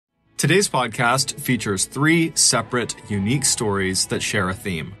Today's podcast features 3 separate, unique stories that share a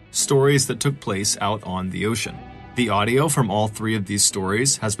theme. Stories that took place out on the ocean. The audio from all 3 of these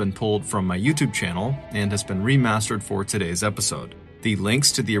stories has been pulled from my YouTube channel and has been remastered for today's episode. The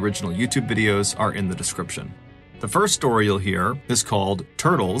links to the original YouTube videos are in the description. The first story you'll hear is called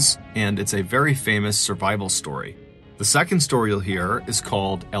Turtles, and it's a very famous survival story. The second story you'll hear is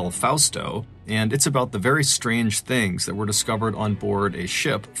called El Fausto, and it's about the very strange things that were discovered on board a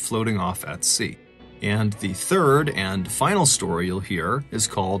ship floating off at sea. And the third and final story you'll hear is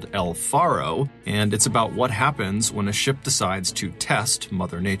called El Faro, and it's about what happens when a ship decides to test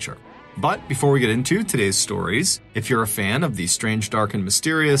Mother Nature. But before we get into today's stories, if you're a fan of the strange, dark, and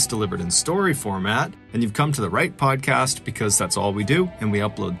mysterious delivered in story format, then you've come to the right podcast because that's all we do, and we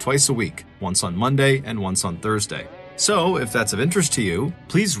upload twice a week, once on Monday and once on Thursday. So, if that's of interest to you,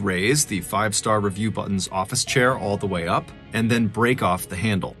 please raise the 5-star review button's office chair all the way up, and then break off the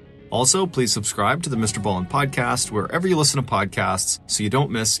handle. Also, please subscribe to the MrBallen podcast wherever you listen to podcasts so you don't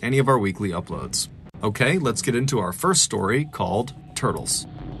miss any of our weekly uploads. Okay, let's get into our first story called Turtles.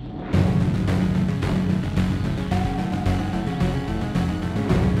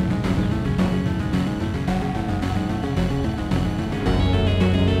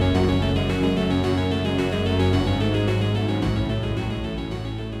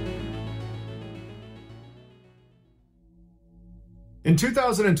 In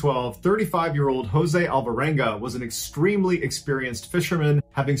 2012, 35-year-old Jose Alvarenga was an extremely experienced fisherman,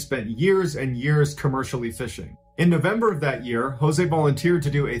 having spent years and years commercially fishing. In November of that year, Jose volunteered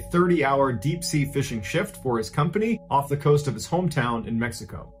to do a 30-hour deep-sea fishing shift for his company off the coast of his hometown in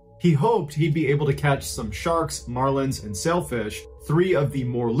Mexico. He hoped he'd be able to catch some sharks, marlins, and sailfish, 3 of the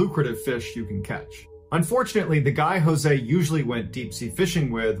more lucrative fish you can catch. Unfortunately, the guy Jose usually went deep-sea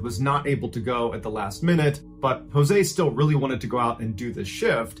fishing with was not able to go at the last minute, but Jose still really wanted to go out and do this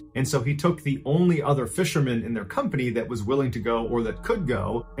shift, and so he took the only other fisherman in their company that was willing to go or that could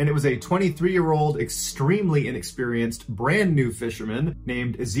go, and it was a 23-year-old, extremely inexperienced, brand new fisherman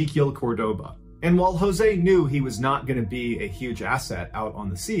named Ezequiel Cordoba. And while Jose knew he was not going to be a huge asset out on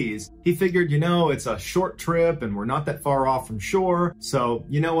the seas, he figured, it's a short trip and we're not that far off from shore, so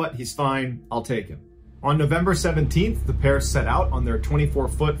you know what, he's fine, I'll take him. On November 17th, the pair set out on their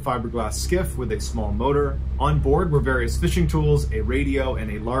 24-foot fiberglass skiff with a small motor. On board were various fishing tools, a radio,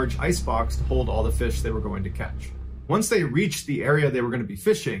 and a large icebox to hold all the fish they were going to catch. Once they reached the area they were going to be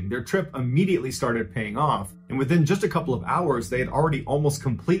fishing, their trip immediately started paying off, and within just a couple of hours, they had already almost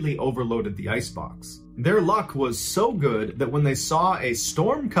completely overloaded the icebox. Their luck was so good that when they saw a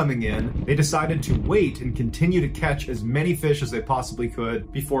storm coming in, they decided to wait and continue to catch as many fish as they possibly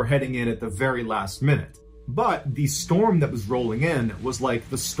could before heading in at the very last minute. But the storm that was rolling in was like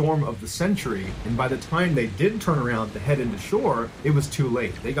the storm of the century, and by the time they did turn around to head into shore, it was too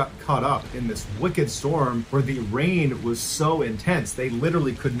late. They got caught up in this wicked storm where the rain was so intense they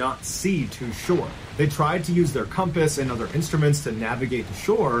literally could not see to shore. They tried to use their compass and other instruments to navigate to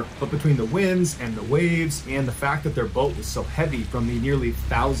shore, but between the winds and the waves and the fact that their boat was so heavy from the nearly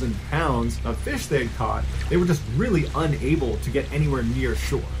 1,000 pounds of fish they had caught, they were just really unable to get anywhere near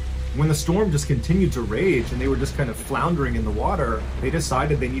shore. When the storm just continued to rage and they were just kind of floundering in the water, they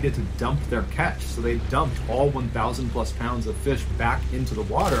decided they needed to dump their catch. So they dumped all 1,000 plus pounds of fish back into the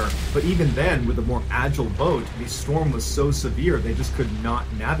water. But even then, with a more agile boat, the storm was so severe they just could not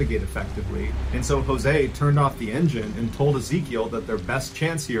navigate effectively. And so Jose turned off the engine and told Ezequiel that their best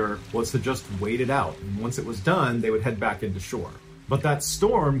chance here was to just wait it out. And once it was done, they would head back into shore. But that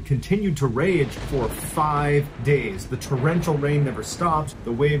storm continued to rage for 5 days. The torrential rain never stopped,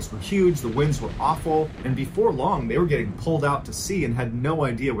 the waves were huge, the winds were awful, and before long they were getting pulled out to sea and had no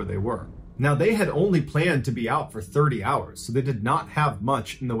idea where they were. Now, they had only planned to be out for 30 hours, so they did not have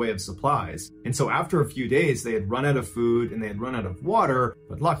much in the way of supplies. And so after a few days, they had run out of food and they had run out of water,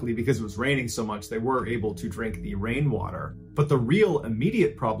 but luckily, because it was raining so much, they were able to drink the rainwater. But the real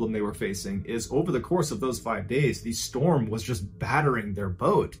immediate problem they were facing is over the course of those 5 days, the storm was just battering their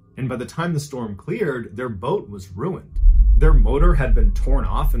boat. And by the time the storm cleared, their boat was ruined. Their motor had been torn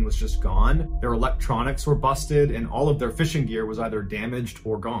off and was just gone. Their electronics were busted and all of their fishing gear was either damaged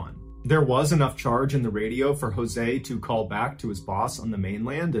or gone. There was enough charge in the radio for Jose to call back to his boss on the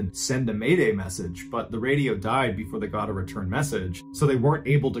mainland and send a mayday message, but the radio died before they got a return message, so they weren't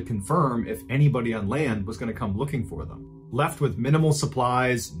able to confirm if anybody on land was going to come looking for them. Left with minimal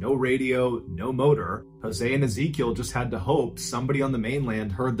supplies, no radio, no motor, Jose and Ezequiel just had to hope somebody on the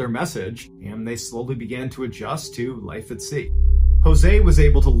mainland heard their message, and they slowly began to adjust to life at sea. Jose was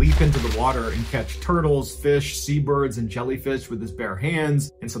able to leap into the water and catch turtles, fish, seabirds, and jellyfish with his bare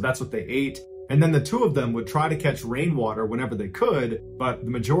hands, and so that's what they ate. And then the two of them would try to catch rainwater whenever they could, but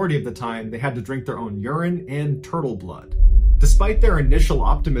the majority of the time they had to drink their own urine and turtle blood. Despite their initial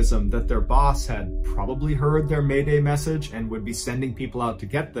optimism that their boss had probably heard their Mayday message and would be sending people out to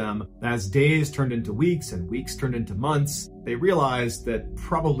get them, as days turned into weeks and weeks turned into months, they realized that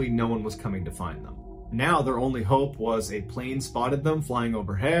probably no one was coming to find them. Now their only hope was a plane spotted them flying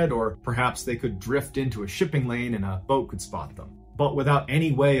overhead, or perhaps they could drift into a shipping lane and a boat could spot them. But without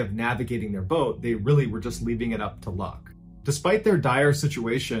any way of navigating their boat, they really were just leaving it up to luck. Despite their dire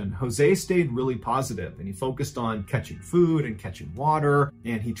situation, Jose stayed really positive, and he focused on catching food and catching water,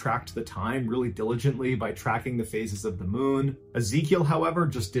 and he tracked the time really diligently by tracking the phases of the moon. Ezekiel, however,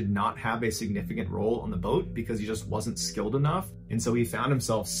 just did not have a significant role on the boat because he just wasn't skilled enough, and so he found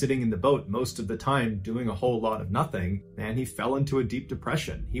himself sitting in the boat most of the time doing a whole lot of nothing, and he fell into a deep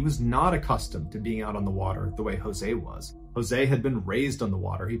depression. He was not accustomed to being out on the water the way Jose was. Jose had been raised on the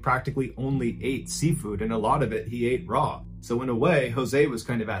water. He practically only ate seafood, and a lot of it he ate raw. So in a way, Jose was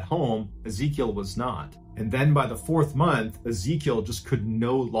kind of at home, Ezekiel was not. And then by the 4th month, Ezekiel just could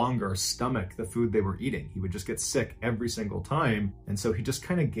no longer stomach the food they were eating. He would just get sick every single time, and so he just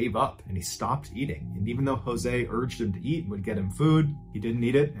kind of gave up and he stopped eating. And even though Jose urged him to eat and would get him food, he didn't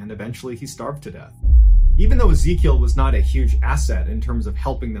eat it, and eventually he starved to death. Even though Ezekiel was not a huge asset in terms of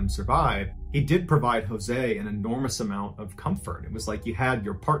helping them survive, he did provide Jose an enormous amount of comfort. It was like you had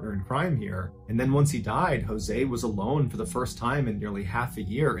your partner in crime here. And then once he died, Jose was alone for the first time in nearly half a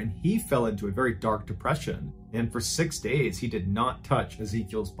year, and he fell into a very dark depression. And for 6 days, he did not touch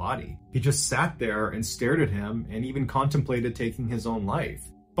Ezekiel's body. He just sat there and stared at him and even contemplated taking his own life.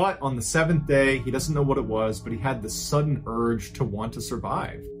 But on the 7th day, he doesn't know what it was, but he had this sudden urge to want to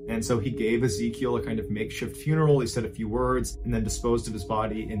survive. And so he gave Ezekiel a kind of makeshift funeral. He said a few words and then disposed of his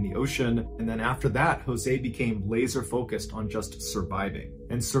body in the ocean. And then after that, Jose became laser focused on just surviving.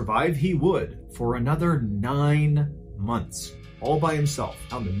 And survive he would for another 9 months, all by himself,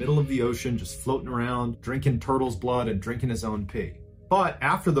 out in the middle of the ocean, just floating around, drinking turtle's blood and drinking his own pee. But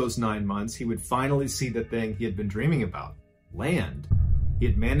after those 9 months, he would finally see the thing he had been dreaming about: land. He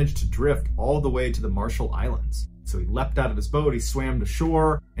had managed to drift all the way to the Marshall Islands. So he leapt out of his boat, he swam to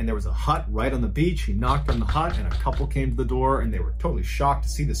shore, and there was a hut right on the beach. He knocked on the hut, and a couple came to the door, and they were totally shocked to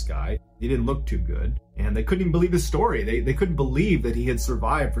see this guy. He didn't look too good, and they couldn't even believe his story. They couldn't believe that he had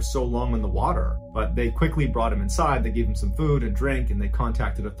survived for so long in the water. But they quickly brought him inside, they gave him some food and drink, and they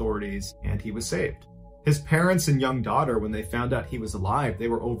contacted authorities, and he was saved. His parents and young daughter, when they found out he was alive, they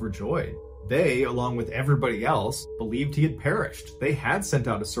were overjoyed. They, along with everybody else, believed he had perished. They had sent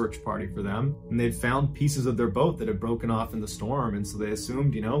out a search party for them, and they'd found pieces of their boat that had broken off in the storm, and so they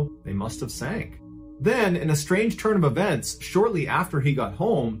assumed, they must have sank. Then, in a strange turn of events, shortly after he got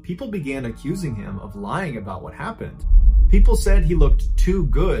home, people began accusing him of lying about what happened. People said he looked too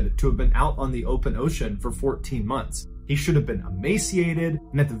good to have been out on the open ocean for 14 months. He should have been emaciated,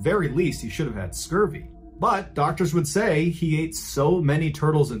 and at the very least, he should have had scurvy. But doctors would say he ate so many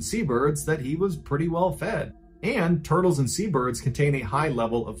turtles and seabirds that he was pretty well fed. And turtles and seabirds contain a high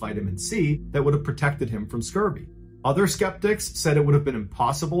level of vitamin C that would have protected him from scurvy. Other skeptics said it would have been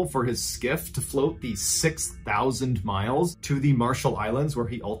impossible for his skiff to float the 6,000 miles to the Marshall Islands where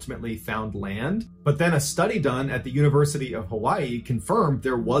he ultimately found land. But then a study done at the University of Hawaii confirmed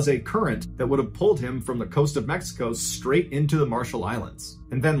there was a current that would have pulled him from the coast of Mexico straight into the Marshall Islands.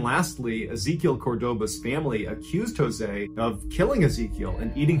 And then lastly, Ezekiel Cordoba's family accused Jose of killing Ezekiel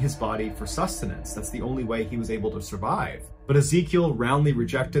and eating his body for sustenance. That's the only way he was able to survive. But Ezekiel roundly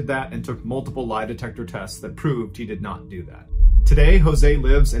rejected that and took multiple lie detector tests that proved he did not do that. Today, Jose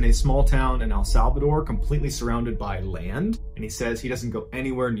lives in a small town in El Salvador, completely surrounded by land, and he says he doesn't go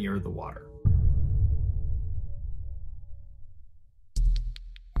anywhere near the water.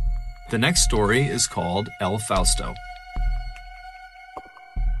 The next story is called El Fausto.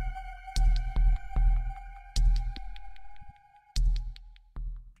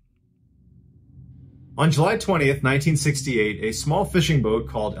 On July 20th, 1968, a small fishing boat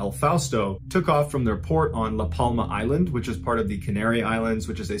called El Fausto took off from their port on La Palma Island, which is part of the Canary Islands,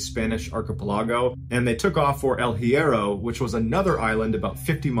 which is a Spanish archipelago, and they took off for El Hierro, which was another island about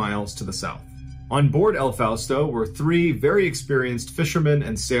 50 miles to the south. On board El Fausto were 3 very experienced fishermen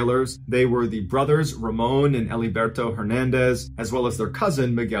and sailors. They were the brothers Ramon and Eliberto Hernandez, as well as their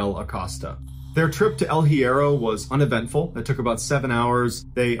cousin Miguel Acosta. Their trip to El Hierro was uneventful. It took about 7 hours.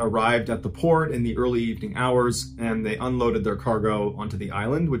 They arrived at the port in the early evening hours, and they unloaded their cargo onto the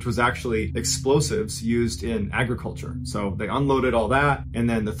island, which was actually explosives used in agriculture. So they unloaded all that, and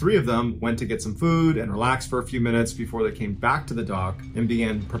then the 3 of them went to get some food and relax for a few minutes before they came back to the dock and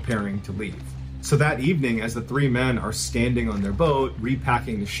began preparing to leave. So that evening, as the three men are standing on their boat,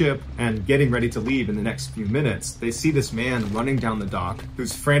 repacking the ship, and getting ready to leave in the next few minutes, they see this man running down the dock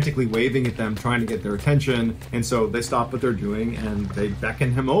who's frantically waving at them, trying to get their attention. And so they stop what they're doing and they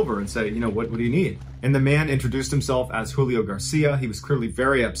beckon him over and say, what do you need? And the man introduced himself as Julio Garcia. He was clearly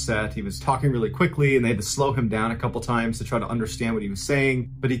very upset. He was talking really quickly and they had to slow him down a couple times to try to understand what he was saying.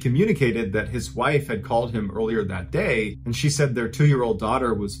 But he communicated that his wife had called him earlier that day and she said their 2-year-old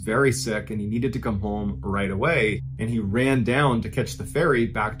daughter was very sick and he needed to come home right away. And he ran down to catch the ferry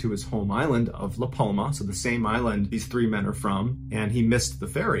back to his home island of La Palma, so the same island these three men are from, and he missed the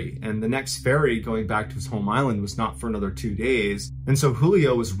ferry. And the next ferry going back to his home island was not for another 2 days. And so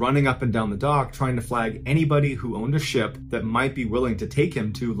Julio was running up and down the dock trying to flag anybody who owned a ship that might be willing to take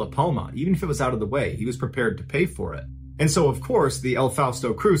him to La Palma, even if it was out of the way. He was prepared to pay for it. And so, of course, the El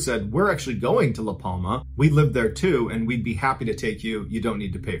Fausto crew said, we're actually going to La Palma. We live there too, and we'd be happy to take you. You don't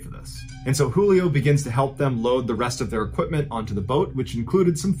need to pay for this. And so Julio begins to help them load the rest of their equipment onto the boat, which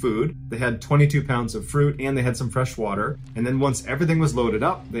included some food. They had 22 pounds of fruit and they had some fresh water. And then once everything was loaded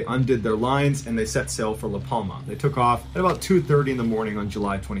up, they undid their lines and they set sail for La Palma. They took off at about 2:30 in the morning on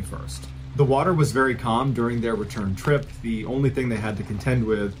July 21st. The water was very calm during their return trip. The only thing they had to contend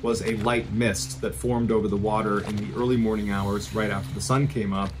with was a light mist that formed over the water in the early morning hours right after the sun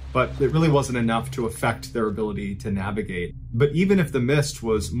came up, but it really wasn't enough to affect their ability to navigate. But even if the mist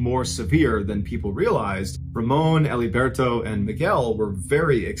was more severe than people realized, Ramon, Eliberto, and Miguel were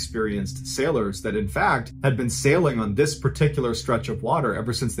very experienced sailors that in fact had been sailing on this particular stretch of water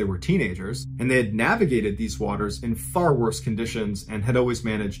ever since they were teenagers, and they had navigated these waters in far worse conditions and had always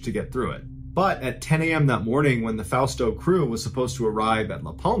managed to get through it. But at 10 a.m. that morning, when the Fausto crew was supposed to arrive at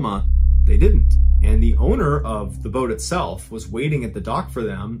La Palma, they didn't. And the owner of the boat itself was waiting at the dock for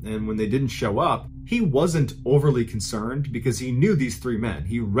them, and when they didn't show up, he wasn't overly concerned because he knew these three men.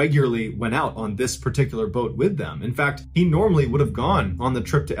 He regularly went out on this particular boat with them. In fact, he normally would have gone on the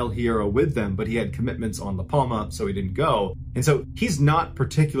trip to El Hierro with them, but he had commitments on La Palma, so he didn't go. And so he's not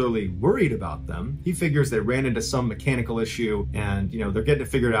particularly worried about them. He figures they ran into some mechanical issue and, they're getting it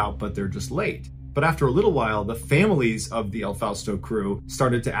figured out, but they're just late. But after a little while, the families of the El Fausto crew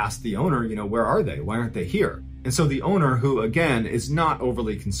started to ask the owner, where are they? Why aren't they here? And so the owner, who again is not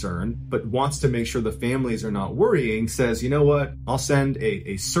overly concerned, but wants to make sure the families are not worrying, says, you know what, I'll send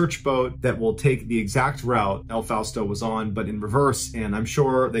a search boat that will take the exact route El Fausto was on, but in reverse, and I'm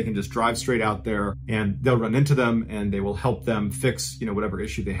sure they can just drive straight out there and they'll run into them and they will help them fix, whatever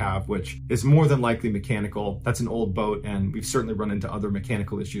issue they have, which is more than likely mechanical. That's an old boat, and we've certainly run into other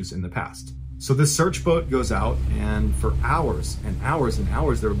mechanical issues in the past. So this search boat goes out, and for hours and hours and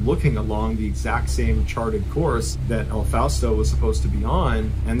hours, they're looking along the exact same charted course that El Fausto was supposed to be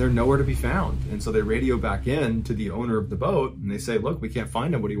on, and they're nowhere to be found. And so they radio back in to the owner of the boat, and they say, look, we can't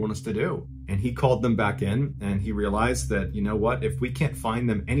find him. What do you want us to do? And he called them back in, and he realized that, you know what, if we can't find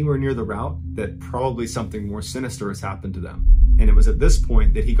them anywhere near the route, that probably something more sinister has happened to them. And it was at this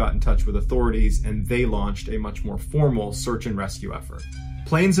point that he got in touch with authorities, and they launched a much more formal search and rescue effort.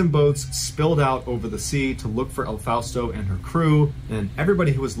 Planes and boats spilled out over the sea to look for El Fausto and her crew, and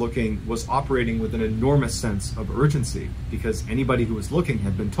everybody who was looking was operating with an enormous sense of urgency, because anybody who was looking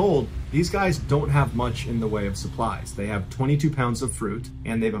had been told these guys don't have much in the way of supplies. They have 22 pounds of fruit,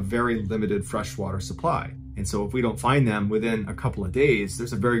 and they have a very limited freshwater supply. And so if we don't find them within a couple of days,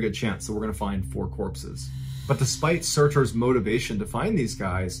 there's a very good chance that we're going to find 4 corpses. But despite searchers' motivation to find these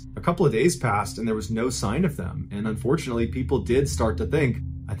guys, a couple of days passed and there was no sign of them. And unfortunately, people did start to think,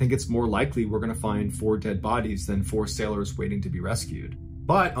 I think it's more likely we're going to find 4 dead bodies than 4 sailors waiting to be rescued.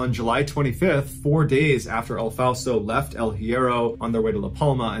 But on July 25th, 4 days after El Fausto left El Hierro on their way to La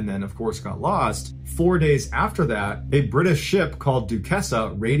Palma and then, of course, got lost, 4 days after that, a British ship called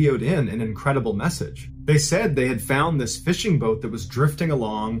Duquesa radioed in an incredible message. They said they had found this fishing boat that was drifting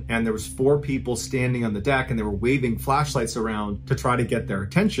along, and there was 4 people standing on the deck, and they were waving flashlights around to try to get their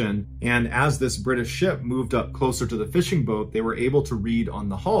attention. And as this British ship moved up closer to the fishing boat, they were able to read on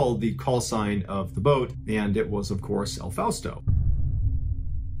the hull the call sign of the boat, and it was, of course, El Fausto.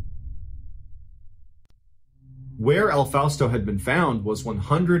 Where El Fausto had been found was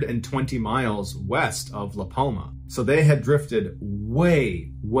 120 miles west of La Palma, so they had drifted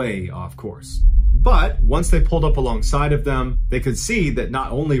way, way off course. But once they pulled up alongside of them, they could see that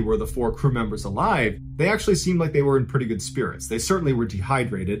not only were the 4 crew members alive, they actually seemed like they were in pretty good spirits. They certainly were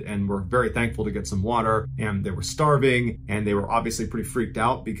dehydrated and were very thankful to get some water, and they were starving, and they were obviously pretty freaked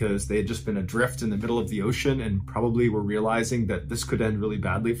out because they had just been adrift in the middle of the ocean and probably were realizing that this could end really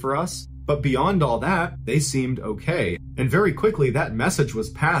badly for us. But beyond all that, they seemed okay. And very quickly, that message was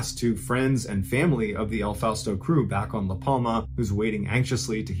passed to friends and family of the El Fausto crew back on La Palma, who's waiting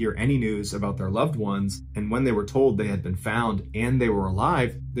anxiously to hear any news about their loved ones. And when they were told they had been found and they were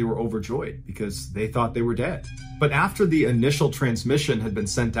alive, they were overjoyed because they thought they were dead. But after the initial transmission had been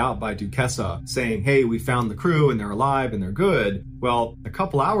sent out by Duquesa saying, hey, we found the crew and they're alive and they're good, well, a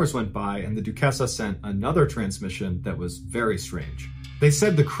couple hours went by and the Duquesa sent another transmission that was very strange. They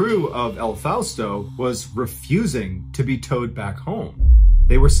said the crew of El Fausto was refusing to be towed back home.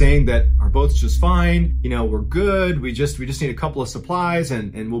 They were saying that our boat's just fine, we're good, we just need a couple of supplies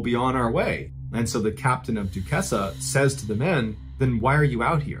and we'll be on our way. And so the captain of Duquesa says to the men, then why are you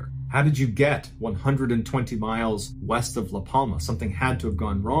out here? How did you get 120 miles west of La Palma? Something had to have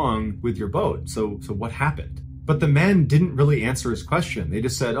gone wrong with your boat. So what happened? But the men didn't really answer his question. They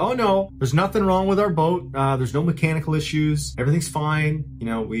just said, oh no, there's nothing wrong with our boat. There's no mechanical issues. Everything's fine.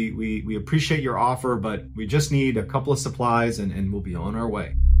 We appreciate your offer, but we just need a couple of supplies and we'll be on our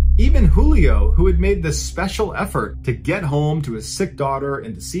way. Even Julio, who had made this special effort to get home to his sick daughter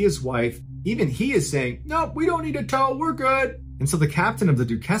and to see his wife, even he is saying, no, we don't need a tow, we're good. And so the captain of the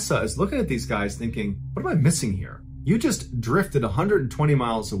Duquesa is looking at these guys thinking, what am I missing here? You just drifted 120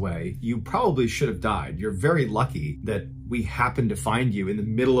 miles away. You probably should have died. You're very lucky that we happened to find you in the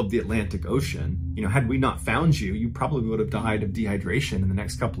middle of the Atlantic Ocean. Had we not found you, you probably would have died of dehydration in the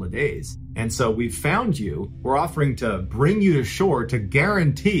next couple of days. And so we found you. We're offering to bring you to shore to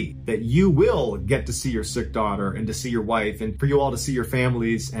guarantee that you will get to see your sick daughter and to see your wife and for you all to see your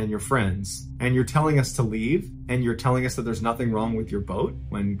families and your friends. And you're telling us to leave and you're telling us that there's nothing wrong with your boat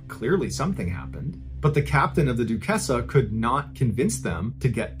when clearly something happened. But the captain of the Duquesa could not convince them to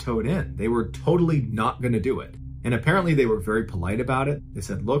get towed in. They were totally not going to do it. And apparently they were very polite about it. They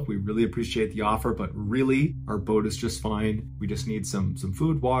said, look, we really appreciate the offer, but really our boat is just fine. We just need some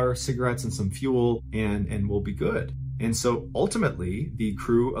food, water, cigarettes, and some fuel, and we'll be good. And so ultimately, the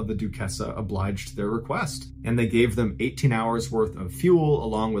crew of the Duquesa obliged their request, and they gave them 18 hours worth of fuel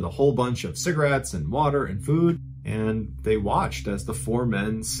along with a whole bunch of cigarettes and water and food. And they watched as the four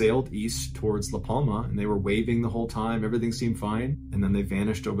men sailed east towards La Palma, and they were waving the whole time. Everything seemed fine. And then they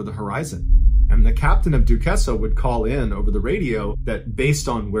vanished over the horizon. And the captain of Duquesa would call in over the radio that based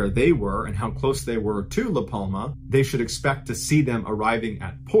on where they were and how close they were to La Palma, they should expect to see them arriving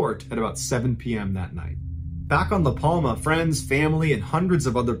at port at about 7 p.m. that night. Back on La Palma, friends, family, and hundreds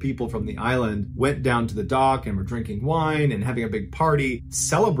of other people from the island went down to the dock and were drinking wine and having a big party,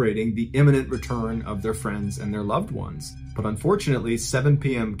 celebrating the imminent return of their friends and their loved ones. But unfortunately, 7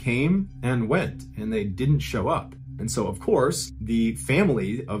 p.m. came and went, and they didn't show up. And so, of course, the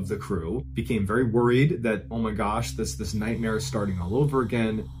family of the crew became very worried that, oh my gosh, this nightmare is starting all over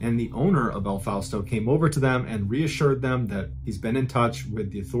again. And the owner of El Fausto came over to them and reassured them that he's been in touch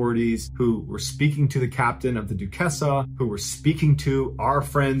with the authorities who were speaking to the captain of the Duquesa, who were speaking to our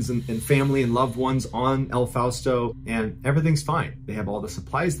friends and family and loved ones on El Fausto, and everything's fine. They have all the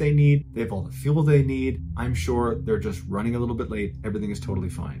supplies they need. They have all the fuel they need. I'm sure they're just running a little bit late. Everything is totally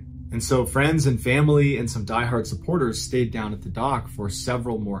fine. And so friends and family and some diehard supporters stayed down at the dock for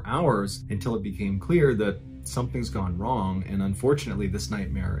several more hours until it became clear that something's gone wrong, and unfortunately this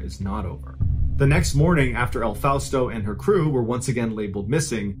nightmare is not over. The next morning, after El Fausto and her crew were once again labeled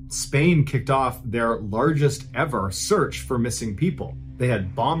missing, Spain kicked off their largest ever search for missing people. They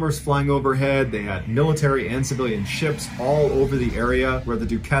had bombers flying overhead, they had military and civilian ships all over the area where the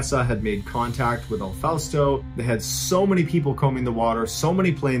Duquesa had made contact with El Fausto. They had so many people combing the water, so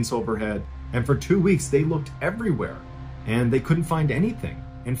many planes overhead, and for 2 weeks they looked everywhere and they couldn't find anything.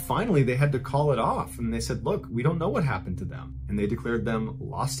 And finally they had to call it off, and they said, look, we don't know what happened to them. And they declared them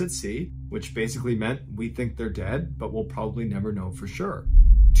lost at sea, which basically meant we think they're dead, but we'll probably never know for sure.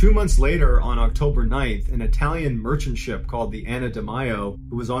 2 months later, on October 9th, an Italian merchant ship called the Anna de Mayo,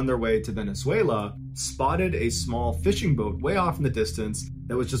 who was on their way to Venezuela, spotted a small fishing boat way off in the distance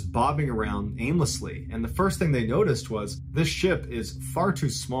that was just bobbing around aimlessly. And the first thing they noticed was this ship is far too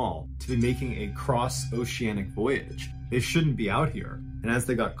small to be making a cross-oceanic voyage. They shouldn't be out here. And as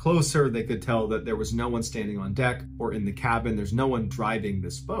they got closer, they could tell that there was no one standing on deck or in the cabin. There's no one driving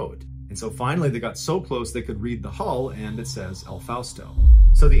this boat. And so finally they got so close they could read the hull, and it says El Fausto.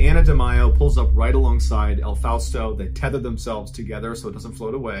 So the Anna de Mayo pulls up right alongside El Fausto. They tether themselves together so it doesn't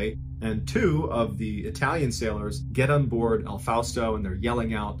float away. And 2 of the Italian sailors get on board El Fausto, and they're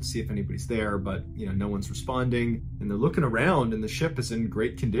yelling out to see if anybody's there, but no one's responding. And they're looking around, and the ship is in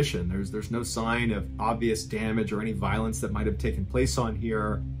great condition. There's no sign of obvious damage or any violence that might have taken place on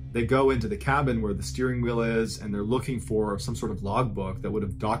here. They go into the cabin where the steering wheel is, and they're looking for some sort of logbook that would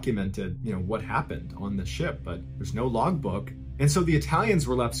have documented, what happened on the ship, but there's no logbook. And so the Italians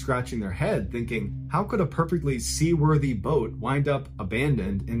were left scratching their head thinking, how could a perfectly seaworthy boat wind up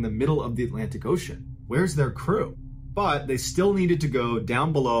abandoned in the middle of the Atlantic Ocean? Where's their crew? But they still needed to go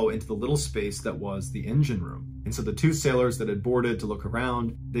down below into the little space that was the engine room. And so the two sailors that had boarded to look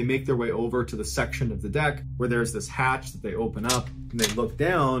around, they make their way over to the section of the deck where there's this hatch that they open up, and they look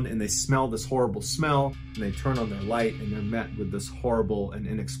down and they smell this horrible smell, and they turn on their light and they're met with this horrible and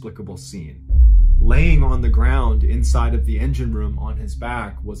inexplicable scene. Laying on the ground inside of the engine room on his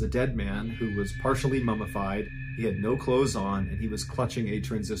back was a dead man who was partially mummified, he had no clothes on, and he was clutching a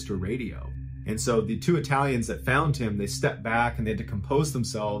transistor radio. And so the two Italians that found him, they stepped back and they had to compose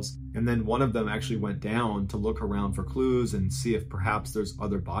themselves. And then one of them actually went down to look around for clues and see if perhaps there's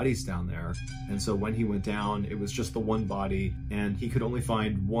other bodies down there. And so when he went down, it was just the one body, and he could only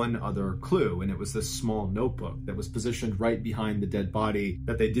find one other clue. And it was this small notebook that was positioned right behind the dead body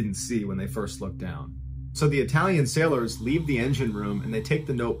that they didn't see when they first looked down. So the Italian sailors leave the engine room and they take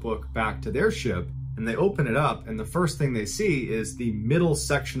the notebook back to their ship. And they open it up, and the first thing they see is the middle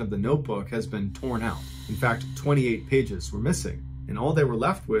section of the notebook has been torn out. In fact, 28 pages were missing, and all they were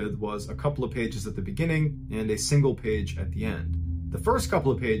left with was a couple of pages at the beginning and a single page at the end. The first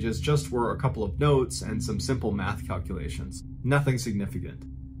couple of pages just were a couple of notes and some simple math calculations, nothing significant.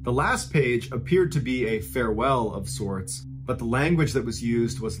 The last page appeared to be a farewell of sorts, but the language that was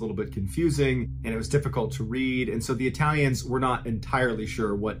used was a little bit confusing and it was difficult to read, and so the Italians were not entirely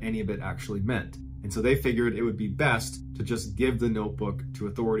sure what any of it actually meant. And so they figured it would be best to just give the notebook to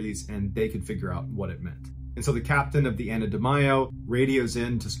authorities and they could figure out what it meant. And so the captain of the Ana de Mayo radios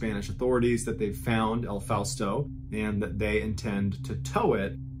in to Spanish authorities that they've found El Fausto and that they intend to tow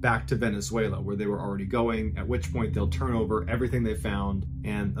it back to Venezuela where they were already going, at which point they'll turn over everything they found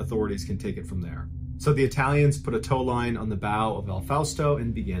and authorities can take it from there. So the Italians put a tow line on the bow of El Fausto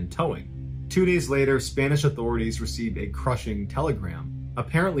and began towing. 2 days later, Spanish authorities received a crushing telegram.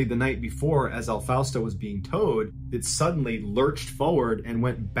 Apparently the night before, as El Fausto was being towed, it suddenly lurched forward and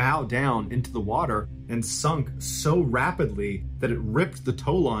went bow down into the water and sunk so rapidly that it ripped the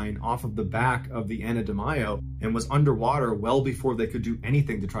tow line off of the back of the Ana de Mayo and was underwater well before they could do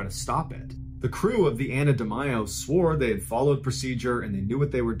anything to try to stop it. The crew of the Ana de Mayo swore they had followed procedure and they knew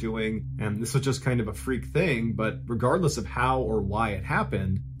what they were doing, and this was just kind of a freak thing, but regardless of how or why it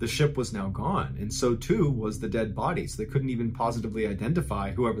happened, the ship was now gone, and so too was the dead body, so they couldn't even positively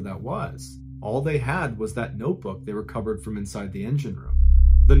identify whoever that was. All they had was that notebook they recovered from inside the engine room.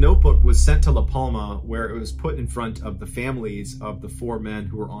 The notebook was sent to La Palma, where it was put in front of the families of the 4 men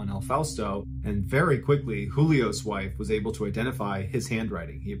who were on El Fausto, and very quickly, Julio's wife was able to identify his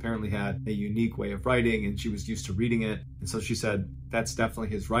handwriting. He apparently had a unique way of writing, and she was used to reading it, and so she said, that's definitely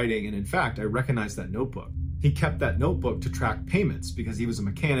his writing, and in fact, I recognize that notebook. He kept that notebook to track payments because he was a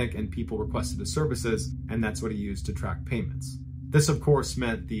mechanic and people requested his services, and that's what he used to track payments. This, of course,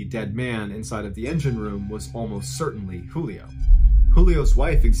 meant the dead man inside of the engine room was almost certainly Julio. Julio's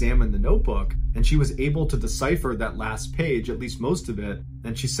wife examined the notebook, and she was able to decipher that last page, at least most of it,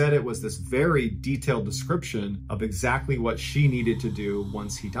 and she said it was this very detailed description of exactly what she needed to do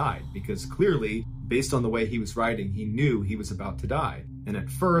once he died, because clearly, based on the way he was writing, he knew he was about to die. And at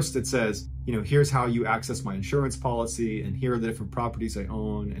first it says, here's how you access my insurance policy, and here are the different properties I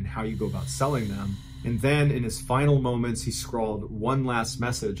own, and how you go about selling them. And then in his final moments, he scrawled one last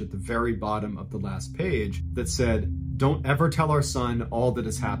message at the very bottom of the last page that said, "Don't ever tell our son all that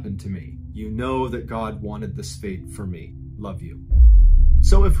has happened to me. You know that God wanted this fate for me. Love you."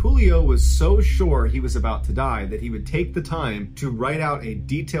 So if Julio was so sure he was about to die that he would take the time to write out a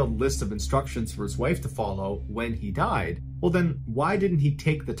detailed list of instructions for his wife to follow when he died, well then why didn't he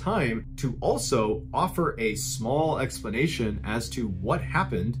take the time to also offer a small explanation as to what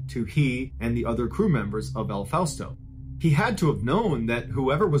happened to he and the other crew members of El Fausto? He had to have known that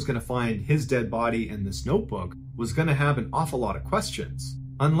whoever was going to find his dead body in this notebook was going to have an awful lot of questions.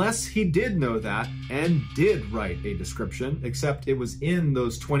 Unless he did know that and did write a description, except it was in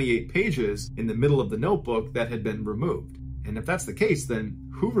those 28 pages in the middle of the notebook that had been removed. And if that's the case, then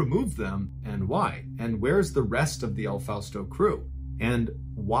who removed them and why? And where's the rest of the El Fausto crew? And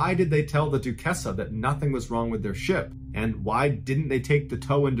why did they tell the Duquesa that nothing was wrong with their ship? And why didn't they take the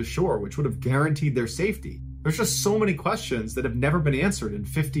tow into shore, which would have guaranteed their safety? There's just so many questions that have never been answered in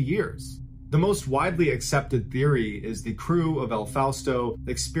 50 years. The most widely accepted theory is the crew of El Fausto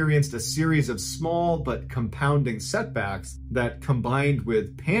experienced a series of small but compounding setbacks that, combined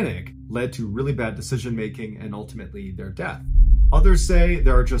with panic, led to really bad decision-making and ultimately their death. Others say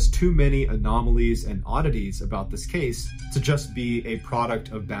there are just too many anomalies and oddities about this case to just be a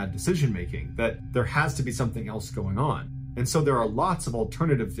product of bad decision-making, that there has to be something else going on. And so there are lots of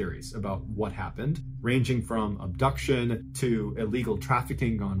alternative theories about what happened, ranging from abduction to illegal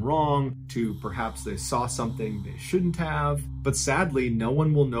trafficking gone wrong, to perhaps they saw something they shouldn't have. But sadly, no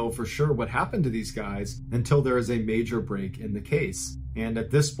one will know for sure what happened to these guys until there is a major break in the case. And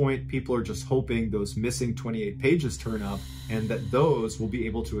at this point, people are just hoping those missing 28 pages turn up and that those will be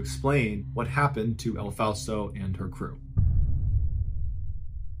able to explain what happened to El Fausto and her crew.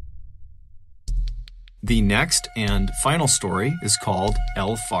 The next and final story is called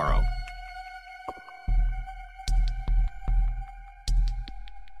El Faro.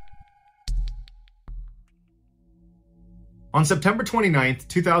 On September 29th,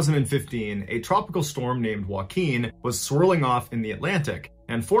 2015, a tropical storm named Joaquin was swirling off in the Atlantic,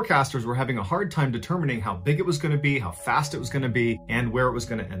 and forecasters were having a hard time determining how big it was going to be, how fast it was going to be, and where it was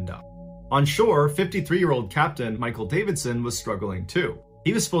going to end up. On shore, 53-year-old Captain Michael Davidson was struggling too.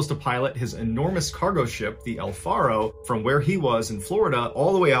 He was supposed to pilot his enormous cargo ship, the El Faro, from where he was in Florida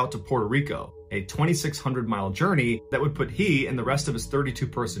all the way out to Puerto Rico, a 2,600-mile journey that would put he and the rest of his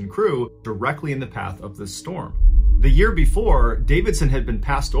 32-person crew directly in the path of this storm. The year before, Davidson had been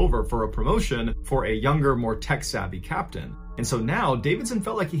passed over for a promotion for a younger, more tech-savvy captain, and so now Davidson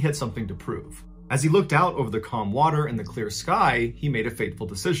felt like he had something to prove. As he looked out over the calm water and the clear sky, he made a fateful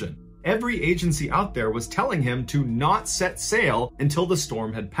decision. Every agency out there was telling him to not set sail until the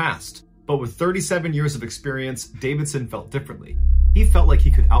storm had passed. But with 37 years of experience, Davidson felt differently. He felt like he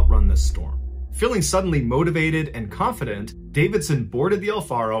could outrun this storm. Feeling suddenly motivated and confident, Davidson boarded the El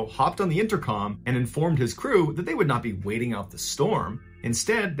Faro, hopped on the intercom, and informed his crew that they would not be waiting out the storm.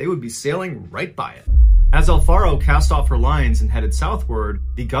 Instead, they would be sailing right by it. As El Faro cast off her lines and headed southward,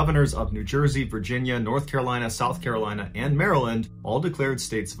 the governors of New Jersey, Virginia, North Carolina, South Carolina, and Maryland all declared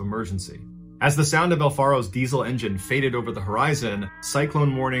states of emergency. As the sound of El Faro's diesel engine faded over the horizon,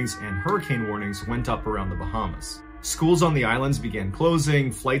 cyclone warnings and hurricane warnings went up around the Bahamas. Schools on the islands began closing,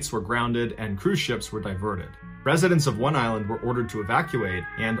 flights were grounded, and cruise ships were diverted. Residents of one island were ordered to evacuate,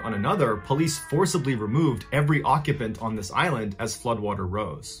 and on another, police forcibly removed every occupant on this island as floodwater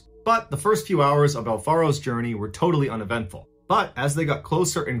rose. But the first few hours of El Faro's journey were totally uneventful. But as they got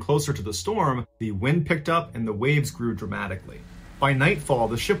closer and closer to the storm, the wind picked up and the waves grew dramatically. By nightfall,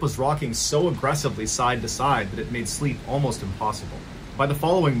 the ship was rocking so aggressively side to side that it made sleep almost impossible. By the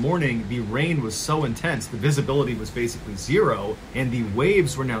following morning, the rain was so intense the visibility was basically zero, and the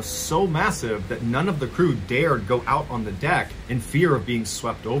waves were now so massive that none of the crew dared go out on the deck in fear of being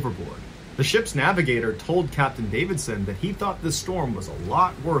swept overboard. The ship's navigator told Captain Davidson that he thought this storm was a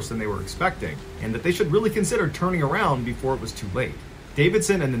lot worse than they were expecting, and that they should really consider turning around before it was too late.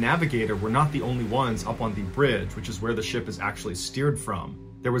 Davidson and the navigator were not the only ones up on the bridge, which is where the ship is actually steered from.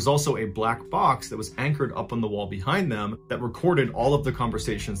 There was also a black box that was anchored up on the wall behind them that recorded all of the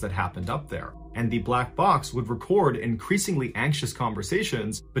conversations that happened up there. And the black box would record increasingly anxious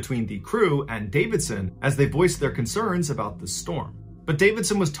conversations between the crew and Davidson as they voiced their concerns about the storm. But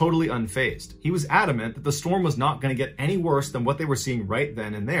Davidson was totally unfazed. He was adamant that the storm was not going to get any worse than what they were seeing right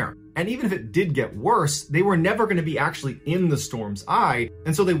then and there. And even if it did get worse, they were never going to be actually in the storm's eye,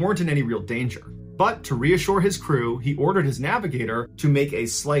 and so they weren't in any real danger. But to reassure his crew, he ordered his navigator to make a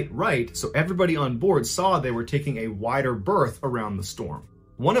slight right so everybody on board saw they were taking a wider berth around the storm.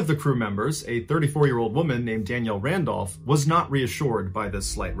 One of the crew members, a 34-year-old woman named Danielle Randolph, was not reassured by this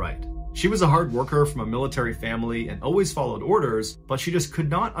slight right. She was a hard worker from a military family and always followed orders, but she just could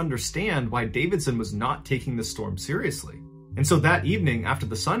not understand why Davidson was not taking the storm seriously. And so that evening, after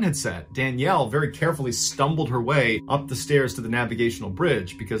the sun had set, Danielle very carefully stumbled her way up the stairs to the navigational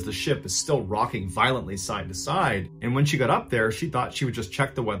bridge because the ship is still rocking violently side to side. And when she got up there, she thought she would just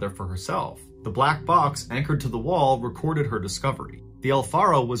check the weather for herself. The black box anchored to the wall recorded her discovery. The El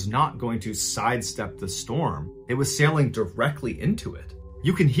Faro was not going to sidestep the storm. It was sailing directly into it.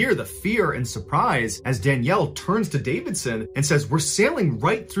 You can hear the fear and surprise as Danielle turns to Davidson and says, "We're sailing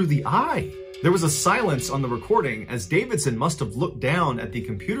right through the eye." There was a silence on the recording as Davidson must have looked down at the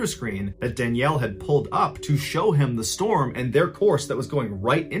computer screen that Danielle had pulled up to show him the storm and their course that was going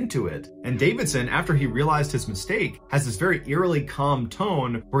right into it. And Davidson, after he realized his mistake, has this very eerily calm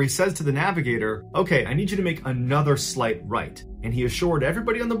tone where he says to the navigator, "Okay, I need you to make another slight right." And he assured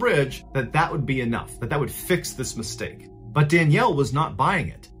everybody on the bridge that that would be enough, that would fix this mistake. But Danielle was not buying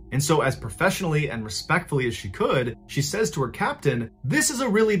it. And so as professionally and respectfully as she could, she says to her captain, "This is a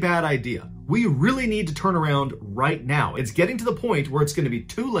really bad idea. We really need to turn around right now. It's getting to the point where it's going to be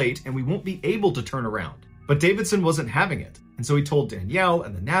too late and we won't be able to turn around." But Davidson wasn't having it. And so he told Danielle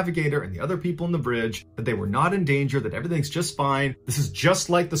and the navigator and the other people on the bridge that they were not in danger, that everything's just fine. This is just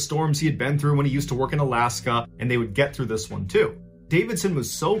like the storms he had been through when he used to work in Alaska, and they would get through this one too. Davidson was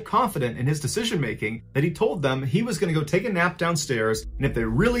so confident in his decision-making that he told them he was going to go take a nap downstairs, and if they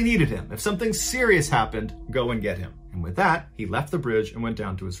really needed him, if something serious happened, go and get him. And with that, he left the bridge and went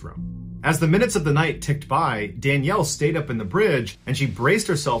down to his room. As the minutes of the night ticked by, Danielle stayed up in the bridge, and she braced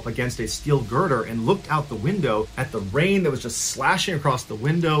herself against a steel girder and looked out the window at the rain that was just slashing across the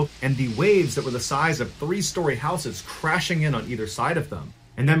window and the waves that were the size of 3-story houses crashing in on either side of them.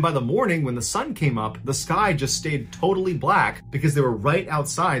 And then by the morning, when the sun came up, the sky just stayed totally black because they were right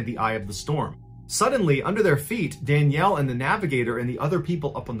outside the eye of the storm. Suddenly, under their feet, Danielle and the navigator and the other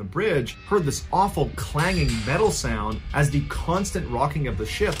people up on the bridge heard this awful clanging metal sound as the constant rocking of the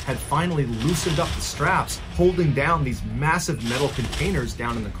ship had finally loosened up the straps holding down these massive metal containers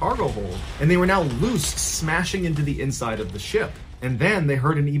down in the cargo hold, and they were now loose, smashing into the inside of the ship. And then they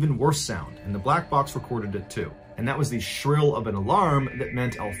heard an even worse sound, and the black box recorded it too. And that was the shrill of an alarm that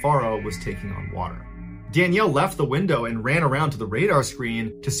meant Alfaro was taking on water. Danielle left the window and ran around to the radar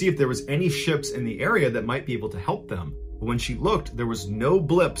screen to see if there was any ships in the area that might be able to help them. But when she looked, there was no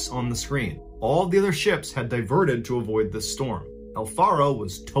blips on the screen. All the other ships had diverted to avoid this storm. Alfaro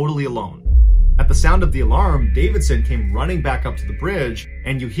was totally alone. At the sound of the alarm, Davidson came running back up to the bridge,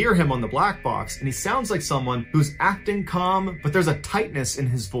 and you hear him on the black box, and he sounds like someone who's acting calm, but there's a tightness in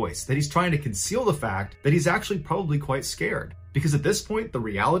his voice that he's trying to conceal the fact that he's actually probably quite scared. Because at this point, the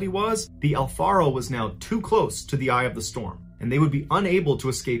reality was the Alfaro was now too close to the eye of the storm, and they would be unable to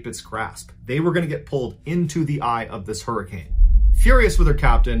escape its grasp. They were going to get pulled into the eye of this hurricane. Furious with her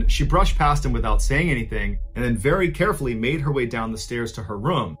captain, she brushed past him without saying anything, and then very carefully made her way down the stairs to her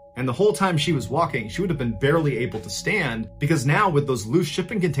room. And the whole time she was walking, she would have been barely able to stand, because now with those loose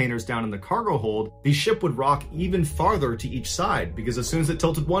shipping containers down in the cargo hold, the ship would rock even farther to each side, because as soon as it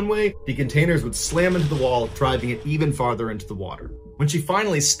tilted one way, the containers would slam into the wall, driving it even farther into the water. When she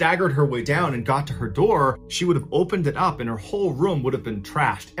finally staggered her way down and got to her door, she would have opened it up and her whole room would have been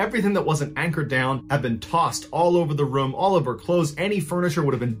trashed. Everything that wasn't anchored down had been tossed all over the room, all of her clothes, any furniture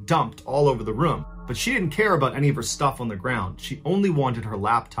would have been dumped all over the room. But she didn't care about any of her stuff on the ground. She only wanted her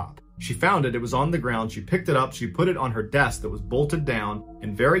laptop. She found it, it was on the ground, she picked it up, she put it on her desk that was bolted down,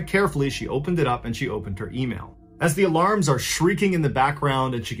 and very carefully she opened it up and she opened her email. As the alarms are shrieking in the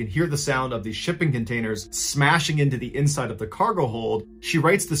background and she can hear the sound of these shipping containers smashing into the inside of the cargo hold, she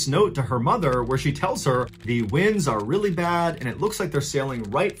writes this note to her mother where she tells her the winds are really bad and it looks like they're sailing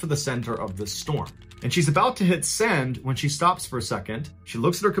right for the center of this storm. And she's about to hit send when she stops for a second, she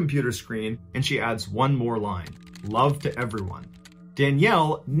looks at her computer screen, and she adds one more line. Love to everyone.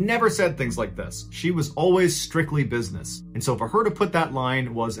 Danielle never said things like this. She was always strictly business. And so for her to put that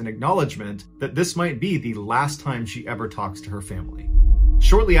line was an acknowledgement that this might be the last time she ever talks to her family.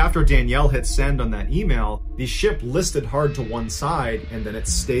 Shortly after Danielle hit send on that email, the ship listed hard to one side and then it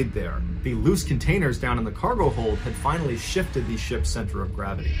stayed there. The loose containers down in the cargo hold had finally shifted the ship's center of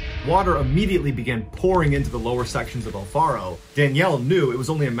gravity. Water immediately began pouring into the lower sections of Alfaro. Danielle knew it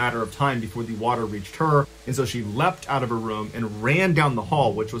was only a matter of time before the water reached her, and so she leapt out of her room and ran down the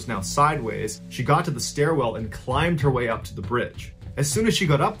hall, which was now sideways. She got to the stairwell and climbed her way up to the bridge. As soon as she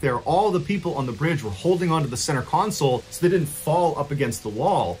got up there, all the people on the bridge were holding onto the center console so they didn't fall up against the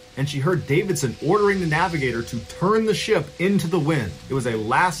wall, and she heard Davidson ordering the navigator to turn the ship into the wind. It was a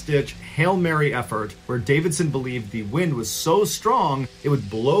last-ditch Hail Mary effort where Davidson believed the wind was so strong it would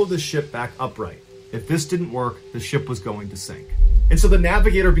blow the ship back upright. If this didn't work, the ship was going to sink. And so the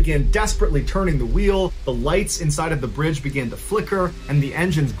navigator began desperately turning the wheel, the lights inside of the bridge began to flicker, and the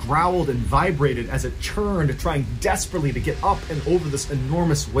engines growled and vibrated as it churned, trying desperately to get up and over this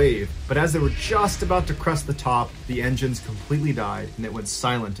enormous wave. But as they were just about to crest the top, the engines completely died and it went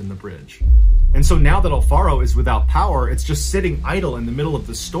silent in the bridge. And so now that Alfaro is without power, it's just sitting idle in the middle of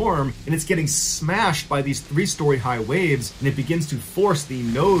the storm, and it's getting smashed by these 3-story high waves, and it begins to force the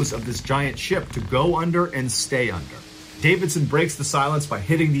nose of this giant ship to go under and stay under. Davidson breaks the silence by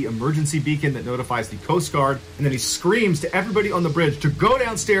hitting the emergency beacon that notifies the Coast Guard, and then he screams to everybody on the bridge to go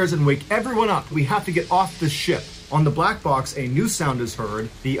downstairs and wake everyone up. We have to get off this ship. On the black box, a new sound is heard,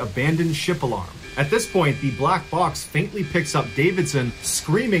 the abandoned ship alarm. At this point, the black box faintly picks up Davidson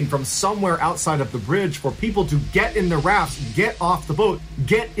screaming from somewhere outside of the bridge for people to get in the rafts, get off the boat,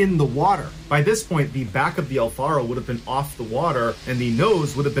 get in the water. By this point, the back of the Alfaro would have been off the water and the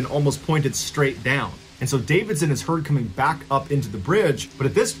nose would have been almost pointed straight down. And so Davidson is heard coming back up into the bridge, but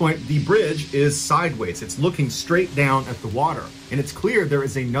at this point, the bridge is sideways. It's looking straight down at the water. And it's clear there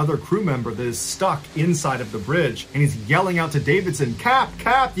is another crew member that is stuck inside of the bridge, and he's yelling out to Davidson, Cap,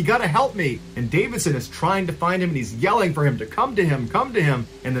 you gotta help me. And Davidson is trying to find him, and he's yelling for him to come to him.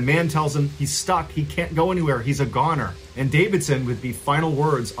 And the man tells him he's stuck, he can't go anywhere, he's a goner. And Davidson, with the final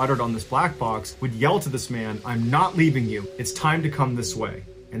words uttered on this black box, would yell to this man, I'm not leaving you, it's time to come this way.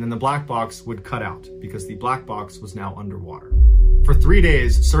 And then the black box would cut out because the black box was now underwater. For 3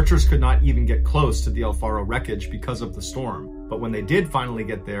 days, searchers could not even get close to the El Faro wreckage because of the storm. But when they did finally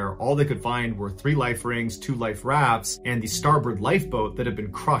get there, all they could find were 3 life rings, 2 life rafts, and the starboard lifeboat that had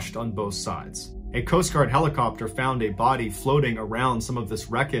been crushed on both sides. A Coast Guard helicopter found a body floating around some of this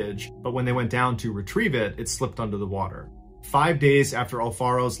wreckage, but when they went down to retrieve it, it slipped under the water. 5 days after El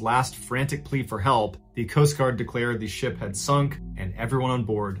Faro's last frantic plea for help, the Coast Guard declared the ship had sunk and everyone on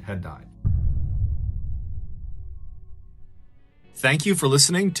board had died. Thank you for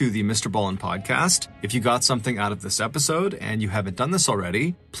listening to the MrBallen podcast. If you got something out of this episode and you haven't done this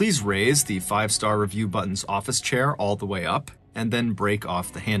already, please raise the 5-star review button's office chair all the way up and then break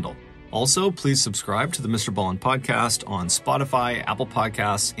off the handle. Also, please subscribe to the MrBallen podcast on Spotify, Apple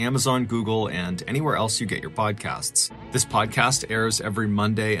Podcasts, Amazon, Google, and anywhere else you get your podcasts. This podcast airs every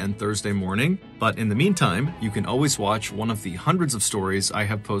Monday and Thursday morning, but in the meantime, you can always watch one of the hundreds of stories I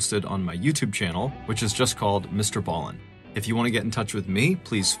have posted on my YouTube channel, which is just called MrBallen. If you want to get in touch with me,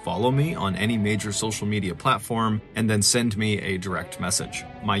 please follow me on any major social media platform and then send me a direct message.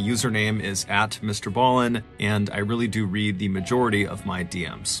 My username is @MrBallen, and I really do read the majority of my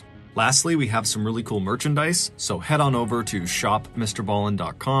DMs. Lastly, we have some really cool merchandise, so head on over to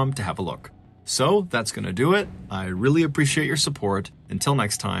shopmrballen.com to have a look. So that's going to do it. I really appreciate your support. Until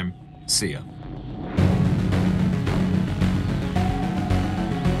next time, see ya.